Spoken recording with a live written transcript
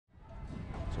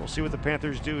We'll see what the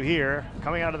Panthers do here.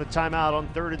 Coming out of the timeout on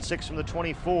 3rd and 6 from the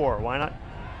 24. Why not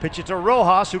pitch it to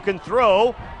Rojas, who can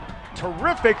throw.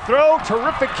 Terrific throw,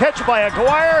 terrific catch by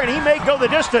Aguirre, and he may go the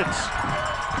distance.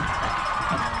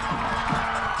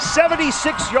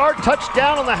 76-yard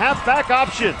touchdown on the halfback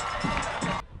option.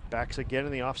 Backs again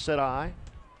in the offset eye.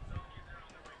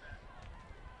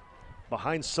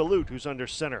 Behind Salute, who's under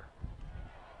center.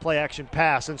 Play action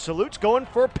pass, and Salute's going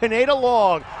for Pineda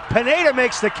long. Pineda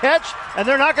makes the catch, and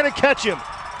they're not going to catch him.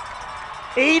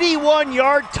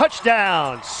 81-yard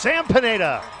touchdown, Sam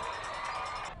Pineda.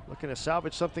 Looking to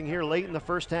salvage something here late in the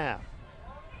first half.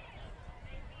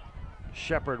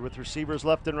 Shepard with receivers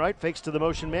left and right, fakes to the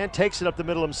motion man, takes it up the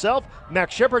middle himself.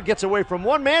 Max Shepard gets away from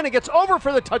one man and gets over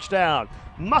for the touchdown.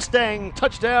 Mustang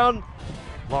touchdown.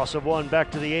 Loss of 1, back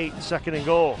to the 8, 2nd and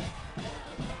goal.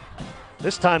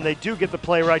 This time they do get the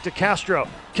play right to Castro.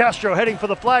 Castro heading for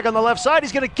the flag on the left side.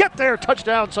 He's going to get there.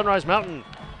 Touchdown, Sunrise Mountain.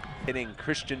 Hitting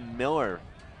Christian Miller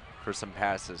for some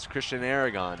passes. Christian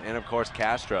Aragon, and of course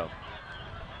Castro.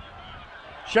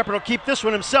 Shepard will keep this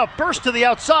one himself. Burst to the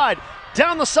outside,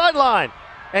 down the sideline.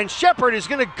 And Shepard is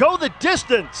going to go the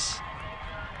distance.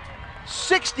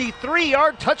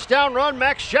 63-yard touchdown run,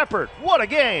 Max Shepard. What a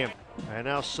game. And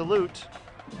now Salute.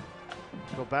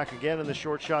 Go back again in the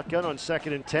short shotgun on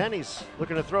 2nd and 10. He's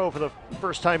looking to throw for the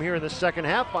first time here in the second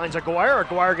half. Finds Aguirre.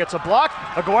 Aguirre gets a block.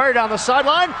 Aguirre down the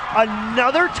sideline.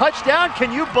 Another touchdown.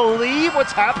 Can you believe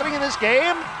what's happening in this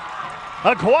game?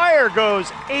 Aguirre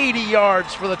goes 80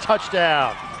 yards for the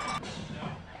touchdown.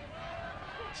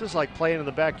 This is like playing in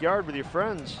the backyard with your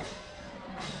friends.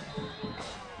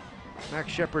 Max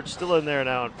Shepard still in there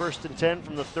now on 1st and 10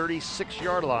 from the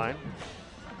 36-yard line.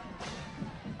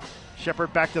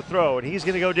 Shepard back to throw, and he's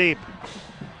going to go deep.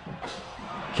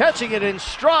 Catching it in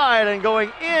stride and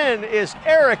going in is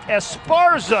Eric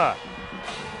Esparza.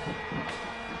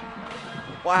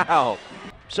 Wow.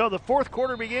 So the 4th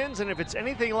quarter begins, and if it's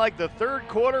anything like the 3rd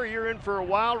quarter, you're in for a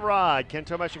wild ride. Ken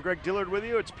Tomash and Greg Dillard with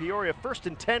you. It's Peoria 1st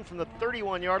and 10 from the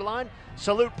 31-yard line.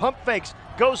 Salute pump fakes,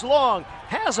 goes long,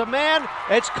 has a man,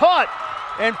 it's caught,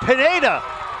 and Pineda.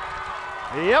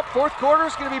 Yep, 4th quarter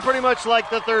is going to be pretty much like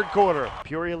the 3rd quarter.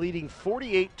 Peoria leading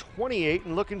 48-28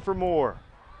 and looking for more.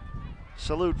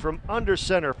 Salute from under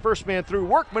center, first man through.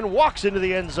 Workman walks into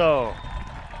the end zone.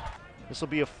 This will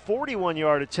be a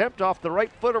 41-yard attempt off the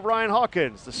right foot of Ryan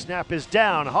Hawkins. The snap is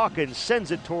down. Hawkins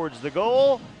sends it towards the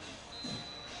goal,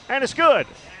 and it's good.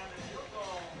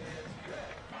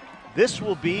 This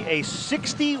will be a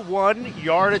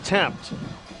 61-yard attempt.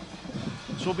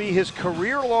 This will be his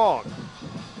career long.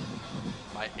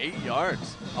 By 8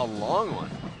 yards, a long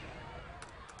one.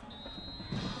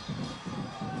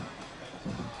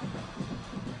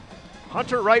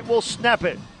 Hunter Wright will snap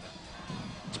it.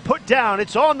 It's put down,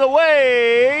 it's on the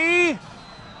way,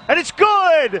 and it's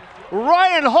good!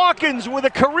 Ryan Hawkins with a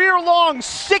career-long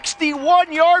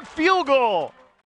 61-yard field goal.